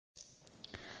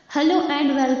Hello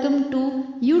and welcome to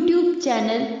YouTube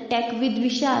channel Tech with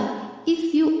Vishal.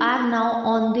 If you are now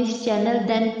on this channel,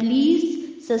 then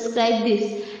please subscribe this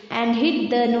and hit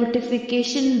the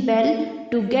notification bell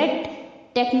to get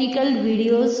technical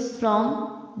videos from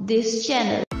this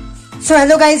channel. So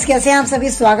hello guys, कैसे हैं आप सभी।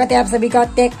 स्वागत है आप सभी का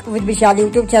take with Vishal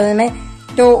YouTube channel में।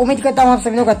 तो उम्मीद करता हूँ आप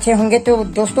सभी लोग अच्छे होंगे। तो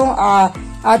दोस्तों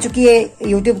आ चुकी है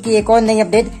यूट्यूब की एक और नई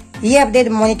अपडेट। ये अपडेट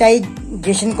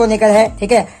मोनेटाइजेशन को लेकर है।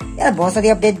 ठीक है यार, बहुत सारी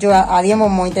अपडेट जो आ रही है वो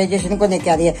मोनेटाइजेशन को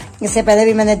लेकर आ रही है। इससे पहले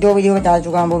भी मैंने 2 वीडियो डाल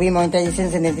चुका हूँ, वो भी मोनेटाइजेशन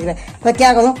से रिलेटेड है। पर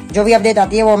क्या करूँ, जो भी अपडेट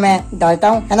आती है वो मैं डालता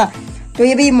हूँ, है ना। तो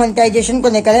ये भी मोनेटाइजेशन को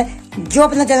लेकर है। जो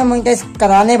अपना चैनल मोनेटाइज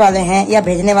कराने वाले हैं या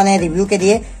भेजने वाले हैं रिव्यू के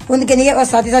लिए, उनके लिए, और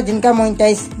साथ ही साथ जिनका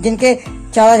मोनेटाइज जिनके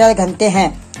 4000 घंटे हैं।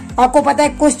 आपको पता है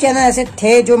कुछ चैनल ऐसे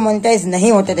थे जो मोनेटाइज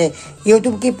नहीं होते थे।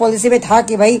 यूट्यूब की पॉलिसी में था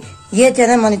कि भाई ये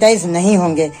चैनल मोनेटाइज नहीं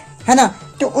होंगे, है ना।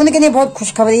 तो उनके लिए बहुत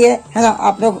खुशखबरी है ना।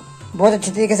 आप लोग बहुत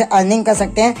अच्छे तरीके से अर्निंग कर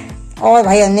सकते हैं। और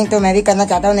भाई अर्निंग तो मैं भी करना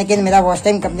चाहता हूँ, लेकिन मेरा वॉच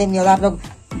टाइम कंप्लीट नहीं हो रहा। आप लोग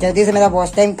जल्दी से मेरा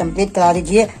वॉच टाइम कंप्लीट करा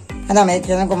दीजिए, है ना। मेरे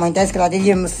चैनल को मोनेटाइज करा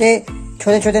दीजिए। मुझसे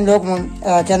छोटे छोटे लोग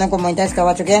चैनल को मोनेटाइज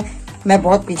करवा चुके हैं। मैं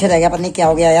बहुत पीछे रह गया, पता नहीं क्या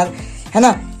हो गया यार, है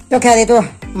ना। तो खैर ये तो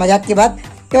मजाक की बात।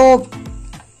 तो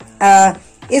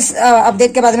इस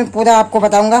अपडेट के बारे में पूरा आपको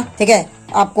बताऊंगा। ठीक है,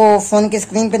 आपको फोन की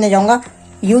स्क्रीन पे ले जाऊंगा,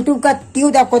 यूट्यूब का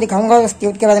ट्यूट आपको दिखाऊंगा और उस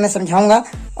ट्यूट के बारे में समझाऊंगा।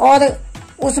 और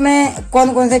उसमें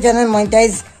कौन कौन से चैनल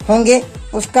मोनेटाइज होंगे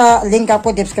उसका लिंक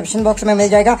आपको डिस्क्रिप्शन बॉक्स में मिल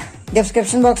जाएगा।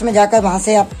 डिस्क्रिप्शन बॉक्स में जाकर वहां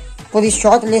से आप पूरी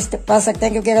शॉर्ट लिस्ट पढ़ सकते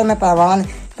हैं, क्योंकि अगर मैं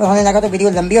पढ़ाने लगा तो वीडियो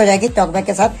लंबी हो जाएगी टॉकबैक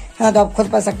के साथ, है ना। तो आप खुद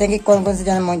पढ़ सकते हैं कि कौन कौन से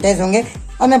चैनल मोनेटाइज होंगे,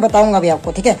 और मैं बताऊंगा भी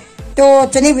आपको। ठीक है, तो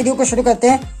चलिए वीडियो को शुरू करते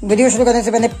हैं। वीडियो शुरू करने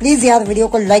से पहले प्लीज यार वीडियो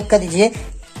को लाइक कर दीजिए,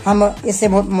 हम इससे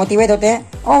मोटिवेट होते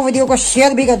हैं। और वीडियो को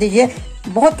शेयर भी कर दीजिए।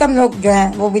 बहुत कम लोग जो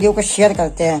हैं वो वीडियो को शेयर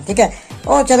करते हैं। ठीक है,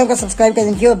 और चैनल को सब्सक्राइब कर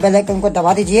दीजिए और बेल आइकन को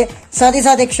दबा दीजिए। साथ ही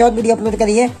साथ एक शॉर्ट वीडियो अपलोड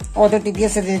करिए ऑटो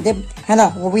टीटीएस से रिलेटेड, है ना,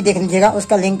 वो भी देख लीजिएगा।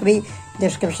 उसका लिंक भी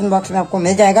डिस्क्रिप्शन बॉक्स में आपको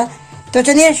मिल जाएगा। तो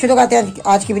चलिए शुरू करते हैं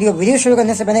आज की वीडियो शुरू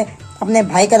करने से पहले अपने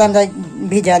भाई का नाम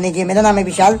भी जान लीजिए। मेरा नाम है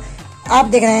विशाल, आप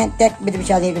देख रहे हैं take with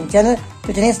Vishal YouTube channel.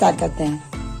 तो चलिए स्टार्ट करते हैं।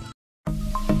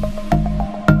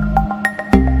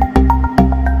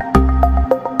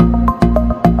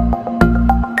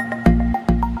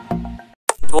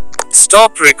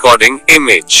 Stop recording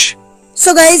image.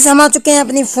 So guys, हम आ चुके हैं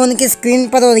अपनी फ़ोन की स्क्रीन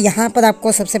पर, और यहाँ पर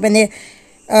आपको सबसे पहले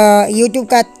यूट्यूब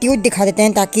का ट्यूट दिखा देते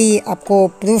हैं, ताकि आपको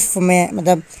प्रूफ में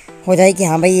मतलब हो जाए कि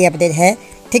हाँ भाई ये अपडेट है।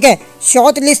 ठीक है,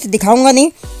 शॉर्ट लिस्ट दिखाऊंगा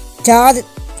नहीं, 4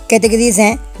 कैटेगरीज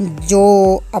हैं जो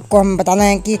आपको हम बताना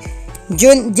है कि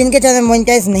जो जिनके चैनल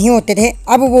मोनेटाइज नहीं होते थे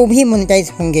अब वो भी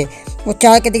मोनेटाइज होंगे। वो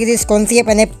 4 कैटेगरीज कौन सी है,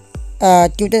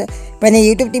 पहले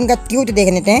यूट्यूब टीम का ट्यूट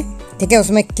देख लेते हैं। ठीक है,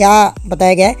 उसमें क्या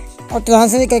बताया गया है और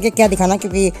ट्रांसलेट करके क्या दिखाना,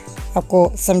 क्योंकि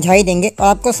आपको समझा ही देंगे और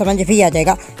आपको समझ भी आ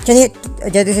जाएगा। चलिए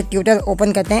जल्दी से ट्विटर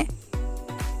ओपन करते हैं।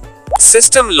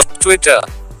 System lock, Twitter,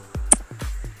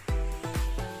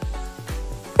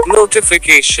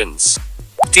 notifications,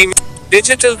 team,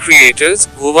 digital creators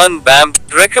who won BAM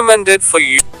recommended for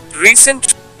you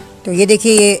recent। तो ये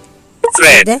देखिए, ये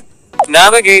thread,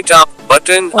 navigate up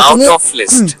button out of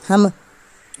list, हम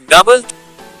double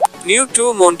new to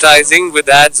monetizing with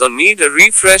ads or need a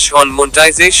refresh on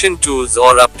monetization tools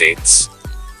or updates.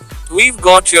 We've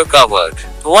got you covered.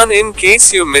 One, in case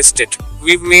you missed it,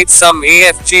 we've made some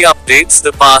AFG updates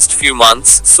the past few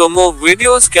months, so more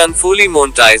videos can fully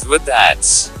monetize with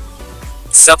ads.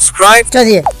 Subscribe.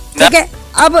 चलिए ठीक है,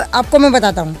 अब आपको मैं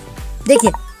बताता हूँ।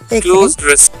 देखिए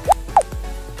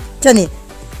चलिए,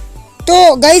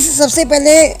 तो गाइस सबसे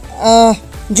पहले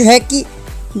जो है कि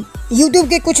YouTube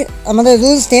के कुछ मतलब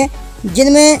रूल्स थे,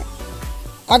 जिनमें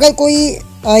अगर कोई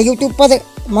YouTube पर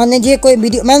मान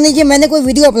लीजिए मैंने कोई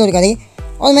वीडियो अपलोड करी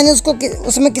और मैंने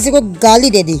उसमें किसी को गाली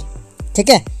दे दी। ठीक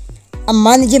है, अब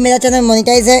मान लीजिए मेरा चैनल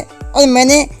मोनेटाइज है और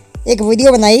मैंने एक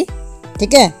वीडियो बनाई,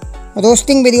 ठीक है,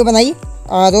 रोस्टिंग वीडियो बनाई।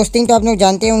 रोस्टिंग तो आप लोग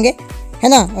जानते होंगे, है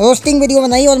ना। रोस्टिंग वीडियो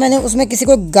बनाई और मैंने उसमें किसी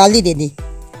को गाली दे दी,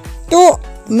 तो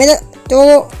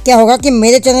क्या होगा कि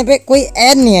मेरे चैनल पे कोई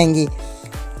ऐड नहीं आएंगी।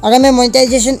 अगर मैं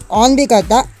मोनेटाइजेशन ऑन भी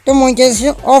करता तो मोनेटाइजेशन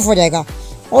ऑफ हो जाएगा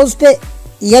और उस पर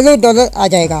येलो डॉलर आ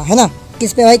जाएगा, है ना,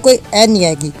 किस पे भाई कोई ऐड नहीं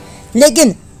आएगी।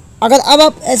 लेकिन अगर अब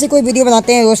आप ऐसी कोई वीडियो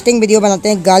बनाते हैं, रोस्टिंग वीडियो बनाते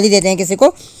हैं, गाली देते हैं किसी को,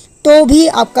 तो भी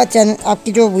आपका चैनल,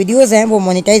 आपकी जो वीडियोज़ हैं वो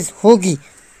मोनेटाइज होगी।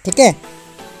 ठीक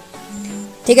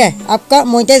है, आपका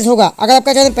मोनेटाइज होगा। अगर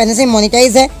आपका चैनल पहले से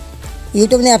मोनेटाइज है,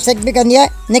 यूट्यूब ने एक्सेप्ट भी कर लिया है,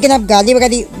 लेकिन आप गाली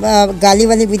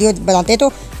वाली वीडियो बनाते हैं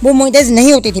तो वो मोनेटाइज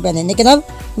नहीं होती थी पहले, लेकिन अब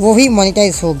वो भी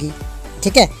मोनेटाइज होगी।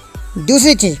 ठीक है,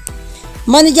 दूसरी चीज़,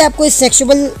 मान लीजिए आप कोई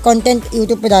सेक्सुअल कंटेंट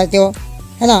यूट्यूब पे डालते हो,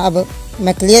 है ना। अब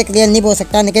मैं क्लियर नहीं बोल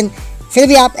सकता, लेकिन फिर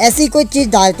भी आप ऐसी कोई चीज़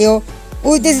डालते हो,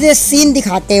 उल्टे सीधे सीन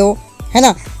दिखाते हो, है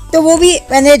ना, तो वो भी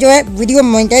मैंने जो है वीडियो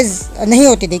मोनेटाइज नहीं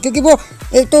होती थी, क्योंकि वो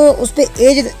एक तो उस पर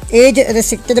एज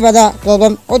रिस्ट्रिक्टेड वाला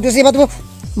प्रॉब्लम, और दूसरी बात वो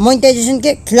मोनेटाइजेशन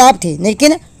के खिलाफ थी।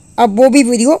 लेकिन अब वो भी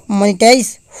वीडियो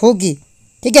मोनेटाइज होगी,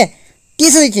 ठीक है।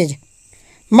 तीसरी चीज़,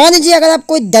 मान लीजिए अगर आप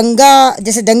कोई दंगा,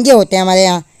 जैसे दंगे होते हैं हमारे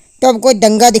यहाँ, तो आप कोई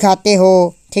दंगा दिखाते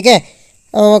हो, ठीक है,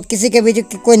 और किसी के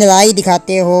बीच कोई लड़ाई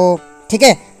दिखाते हो, ठीक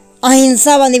है,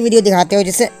 अहिंसा वाली वीडियो दिखाते हो,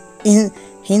 जैसे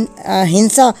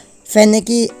हिंसा फैलने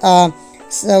की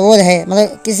वो है,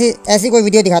 मतलब किसी ऐसी कोई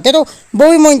वीडियो दिखाते हो, तो वो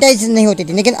भी मोनेटाइज नहीं होती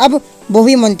थी। लेकिन अब वो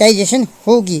भी मोनेटाइजेशन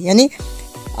होगी, यानी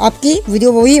आपकी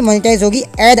वीडियो वो भी मोनेटाइज होगी,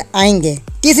 ऐड आएंगे।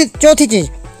 चौथी चीज़,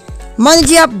 मान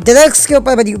लीजिए आप ड्रग्स के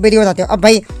ऊपर वीडियो बनाते हो। अब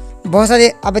भाई बहुत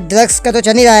सारे, अब ड्रग्स का तो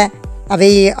चल ही रहा है।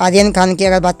 अभी आर्यन खान की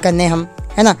अगर बात करने हम,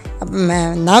 है ना, अब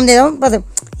मैं नाम दे रहा हूँ, बस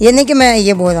ये नहीं कि मैं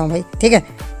ये बोल रहा हूँ भाई, ठीक है।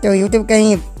 तो यूट्यूब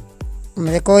कहीं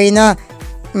मेरे कोई ना,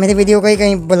 मेरी वीडियो को ही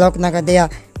कहीं ब्लॉक ना कर दे या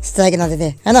स्ट्राइक ना दे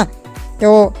दे, है ना।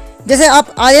 तो जैसे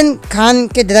आप आर्यन खान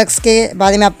के ड्रग्स के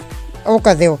बारे में आप वो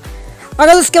कर रहे हो,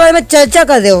 अगर उसके बारे में चर्चा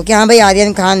कर रहे हो कि हाँ भाई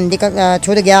आर्यन खान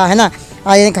छूट गया, है ना,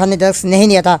 आर्यन खान ने ड्रग्स नहीं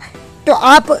लिया था, तो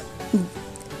आप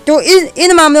तो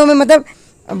इन मामलों में मतलब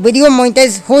वीडियो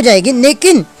मोनेटाइज हो जाएगी।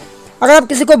 लेकिन अगर आप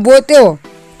किसी को बोलते हो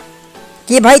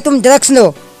कि भाई तुम ड्रग्स लो,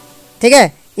 ठीक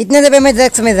है, इतने रुपये में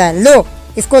ड्रग्स मिल रहा है, लो,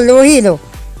 इसको लो ही लो,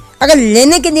 अगर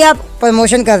लेने के लिए आप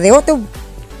प्रमोशन कर रहे हो, तो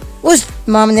उस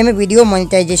मामले में वीडियो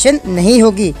मोनेटाइजेशन नहीं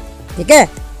होगी, ठीक है।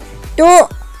 तो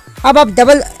अब आप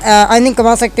डबल अर्निंग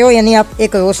कमा सकते हो, यानी आप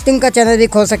एक रोस्टिंग का चैनल भी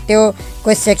खोल सकते हो,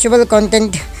 कोई सेक्सुअल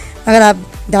कंटेंट अगर आप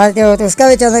डालते हो तो उसका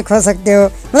भी चैनल खोल सकते हो,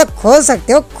 मतलब खोल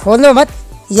सकते हो, खोलो मत,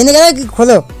 ये नहीं कहना कि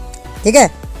खोलो, ठीक है।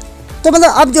 तो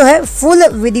मतलब अब जो है फुल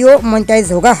वीडियो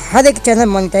मोनेटाइज होगा, हर एक चैनल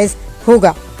मोनेटाइज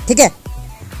होगा, ठीक है।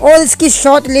 और इसकी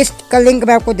शॉर्ट लिस्ट का लिंक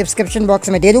मैं आपको डिस्क्रिप्शन बॉक्स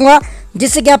में दे दूंगा,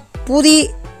 जिससे कि आप पूरी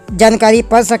जानकारी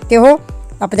पढ़ सकते हो,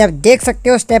 अपने आप देख सकते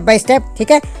हो स्टेप बाय स्टेप,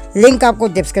 ठीक है। लिंक आपको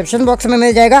डिस्क्रिप्शन बॉक्स में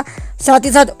मिल जाएगा। साथ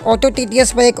ही साथ ऑटो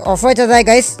टीटीएस पर एक ऑफर चल रहा है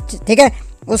गाइस, ठीक है,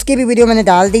 उसकी भी वीडियो मैंने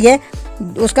डाल दी है,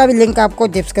 उसका भी लिंक आपको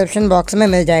डिस्क्रिप्शन बॉक्स में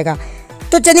मिल जाएगा।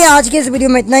 तो चलिए आज की इस वीडियो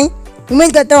में इतना ही।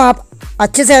 उम्मीद करता हूँ आप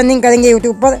अच्छे से अर्निंग करेंगे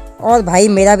यूट्यूब पर। और भाई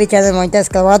मेरा भी चैनल मोनेटाइज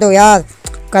करवा दो यार,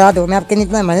 करा दो, मैं आपके लिए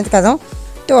इतना मेहनत कर रहा हूँ,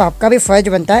 तो आपका भी फ़र्ज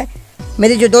बनता है।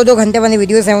 मेरी जो 2-2 घंटे वाली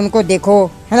वीडियोस हैं उनको देखो,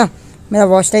 है ना, मेरा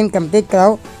वॉच टाइम कंप्लीट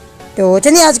कराओ। तो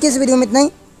चलिए आज की इस वीडियो में इतना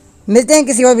ही, मिलते हैं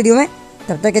किसी और वीडियो में,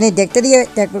 तब तक नहीं देखते रहिए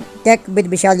take with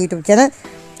Vishal YouTube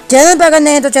channel पर अगर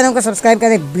नए हैं तो चैनल को सब्सक्राइब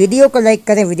करें, वीडियो को लाइक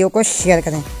करें, वीडियो को शेयर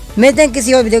करें। मिलते हैं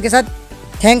किसी और वीडियो के साथ।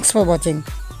 Thanks for watching.